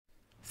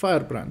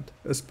Firebrand,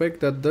 a spec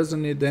that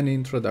doesn't need any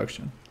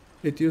introduction.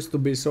 It used to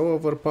be so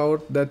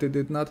overpowered that it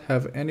did not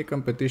have any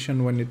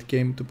competition when it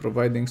came to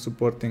providing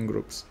support in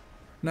groups.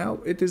 Now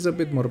it is a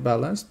bit more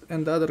balanced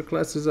and other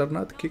classes are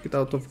not kicked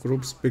out of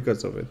groups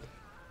because of it.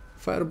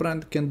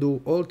 Firebrand can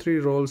do all three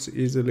roles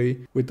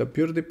easily with a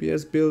pure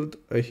DPS build,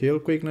 a heal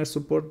quickness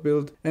support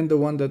build, and the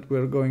one that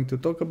we're going to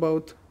talk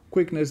about,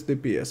 Quickness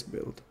DPS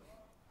build.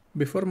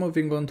 Before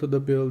moving on to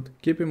the build,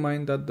 keep in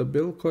mind that the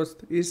build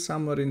cost is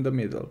somewhere in the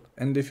middle,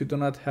 and if you do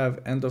not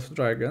have End of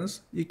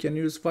Dragons, you can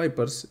use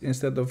Vipers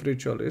instead of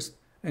Ritualist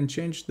and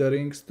change the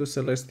rings to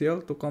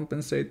Celestial to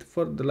compensate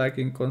for the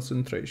lacking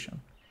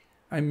concentration.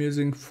 I'm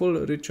using full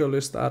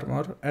Ritualist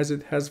armor as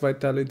it has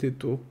Vitality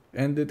 2,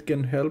 and it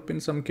can help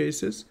in some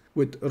cases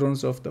with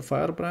runes of the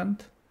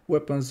Firebrand.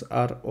 Weapons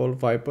are all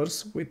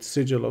Vipers with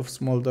Sigil of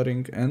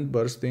Smoldering and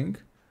Bursting.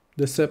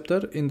 The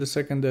scepter in the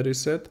secondary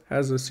set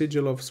has a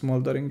Sigil of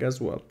Smoldering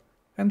as well.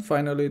 And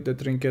finally the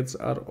trinkets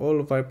are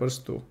all Vipers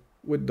too.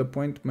 With the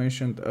point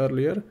mentioned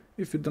earlier,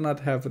 if you do not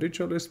have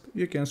Ritualist,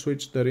 you can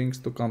switch the rings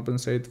to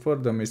compensate for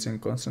the missing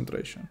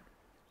concentration.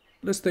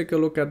 Let's take a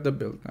look at the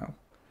build now.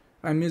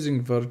 I'm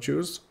using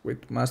Virtues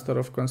with Master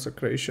of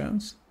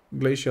Consecrations,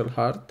 Glacial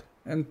Heart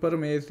and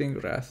Permeating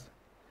Wrath.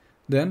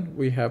 Then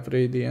we have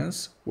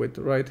Radiance with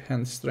Right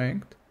Hand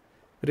Strength,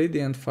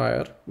 Radiant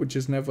Fire, which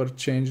is never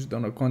changed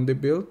on a Condi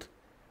build,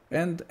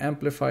 and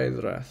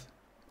Amplified Wrath.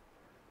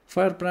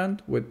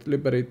 Firebrand with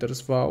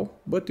Liberator's Vow,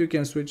 but you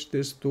can switch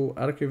this to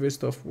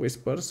Archivist of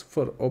Whispers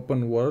for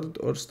open world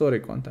or story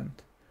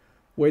content.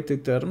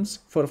 Weighted Terms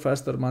for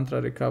faster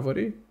mantra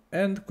recovery,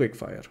 and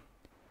Quickfire.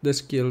 The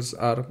skills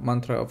are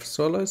Mantra of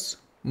Solace,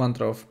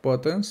 Mantra of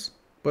Potence,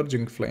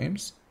 Purging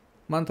Flames,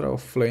 Mantra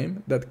of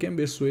Flame that can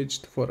be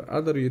switched for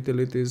other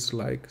utilities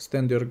like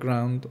Stand Your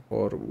Ground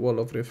or Wall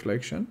of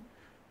Reflection,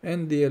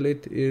 and the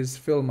elite is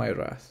Feel My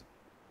Wrath.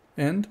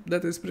 And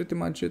that is pretty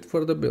much it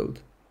for the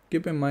build.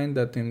 Keep in mind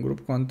that in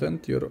group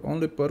content your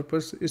only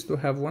purpose is to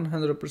have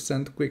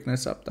 100%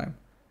 quickness uptime.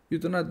 You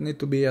do not need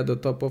to be at the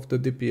top of the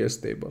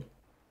DPS table.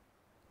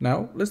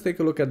 Now let's take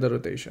a look at the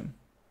rotation.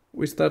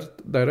 We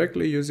start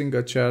directly using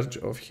a charge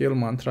of Heal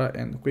Mantra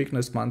and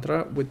Quickness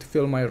Mantra with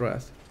Feel My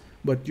Wrath,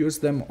 but use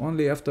them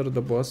only after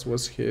the boss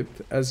was hit,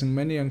 as in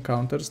many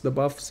encounters the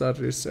buffs are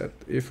reset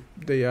if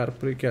they are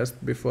precast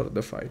before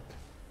the fight.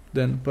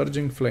 Then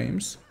Purging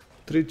Flames,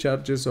 3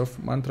 charges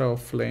of Mantra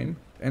of Flame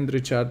and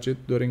recharge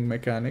it during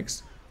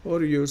mechanics,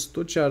 or use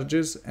 2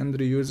 charges and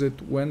reuse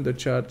it when the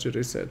charge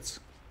resets.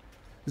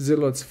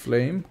 Zealot's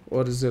Flame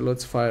or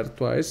Zealot's Fire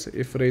twice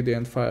if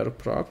Radiant Fire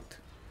procced,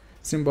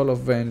 Symbol of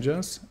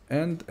Vengeance,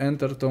 and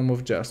Enter Tome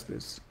of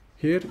Justice.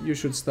 Here you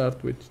should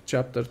start with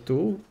Chapter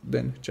 2,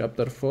 then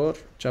Chapter 4,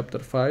 Chapter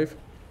 5,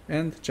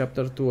 and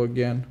Chapter 2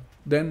 again,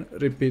 then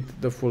repeat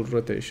the full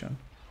rotation.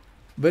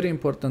 Very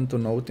important to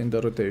note in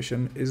the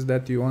rotation is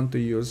that you want to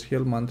use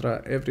Heal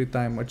Mantra every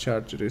time a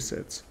charge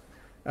resets.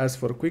 As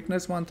for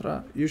Quickness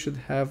Mantra, you should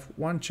have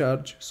 1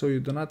 charge so you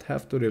do not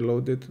have to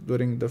reload it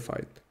during the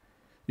fight.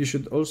 You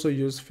should also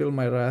use Feel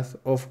My Wrath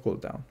off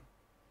cooldown.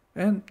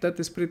 And that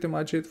is pretty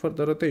much it for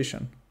the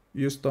rotation.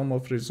 Use Tome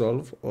of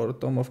Resolve or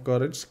Tome of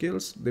Courage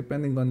skills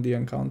depending on the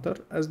encounter,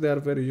 as they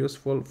are very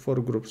useful for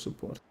group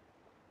support.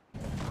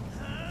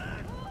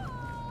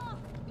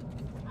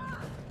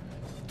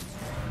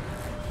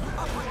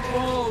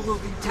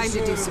 Time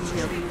to do some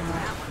healing.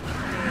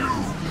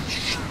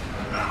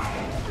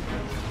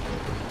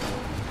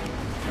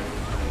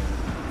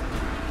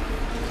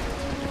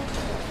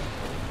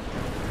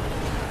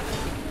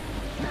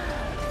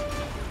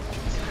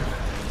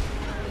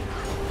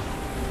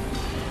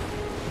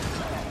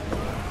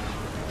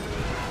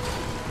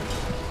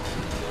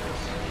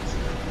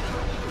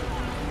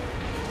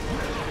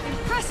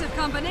 Impressive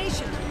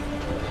combination!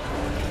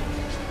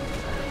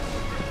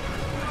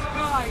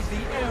 Ride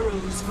the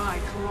arrows, my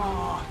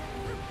claw!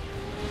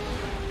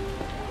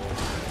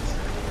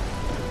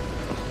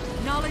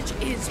 Knowledge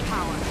is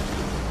power.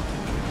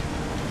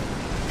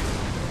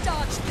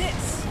 Dodge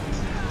this!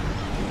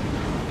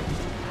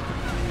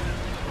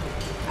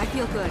 I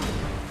feel good.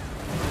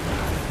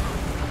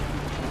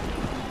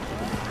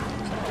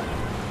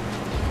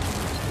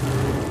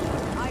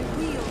 I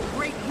wield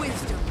great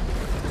wisdom.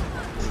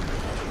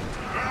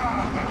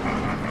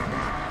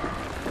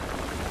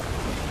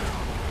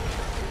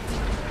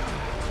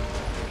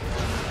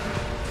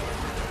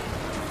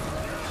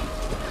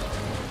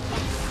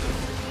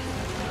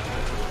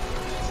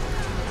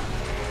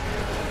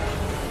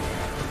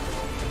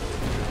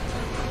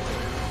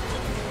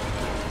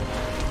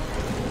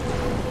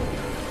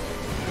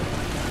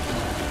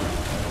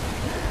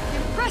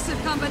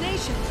 Impressive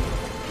combination!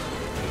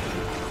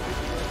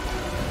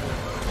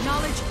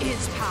 Knowledge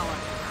is power.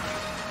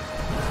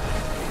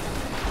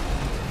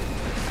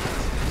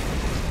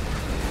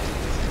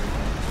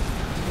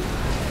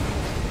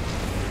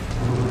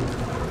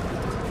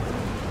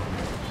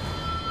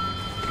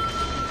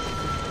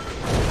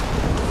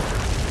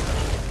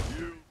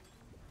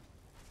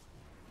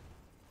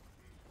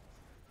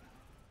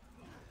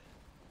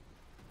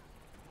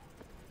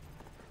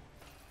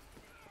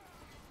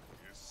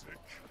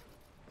 Sick.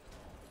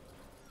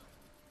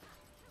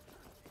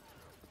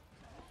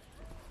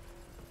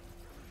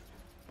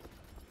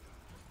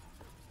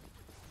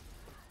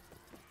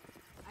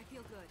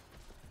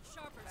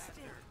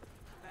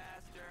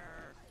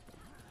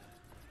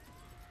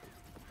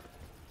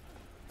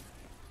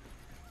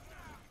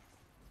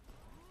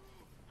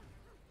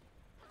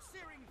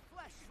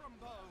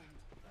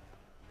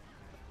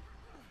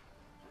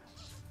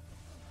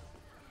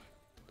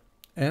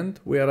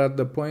 And we are at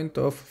the point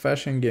of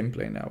fashion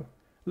gameplay now.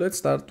 Let's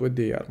start with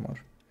the armor.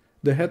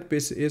 The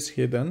headpiece is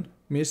hidden,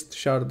 Mist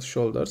Shard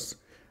shoulders,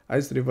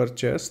 Ice River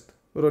chest,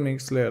 Runic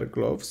Slayer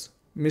gloves,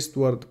 Mist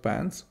Ward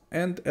pants,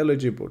 and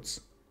elegy boots.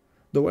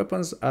 The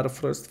weapons are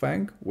Frost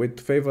Fang with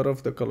Favor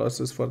of the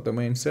Colossus for the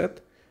main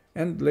set,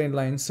 and Lane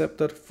Line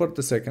Scepter for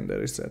the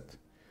secondary set.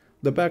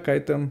 The back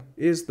item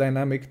is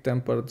Dynamic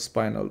Tempered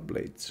Spinal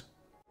Blades.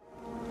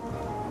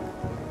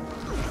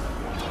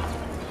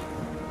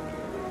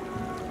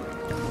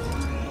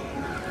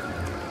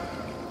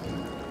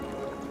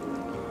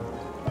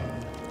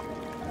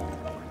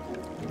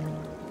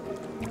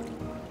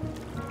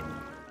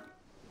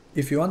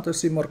 If you want to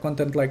see more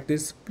content like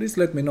this, please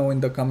let me know in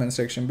the comment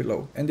section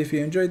below, and if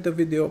you enjoyed the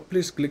video,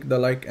 please click the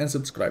like and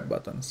subscribe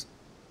buttons.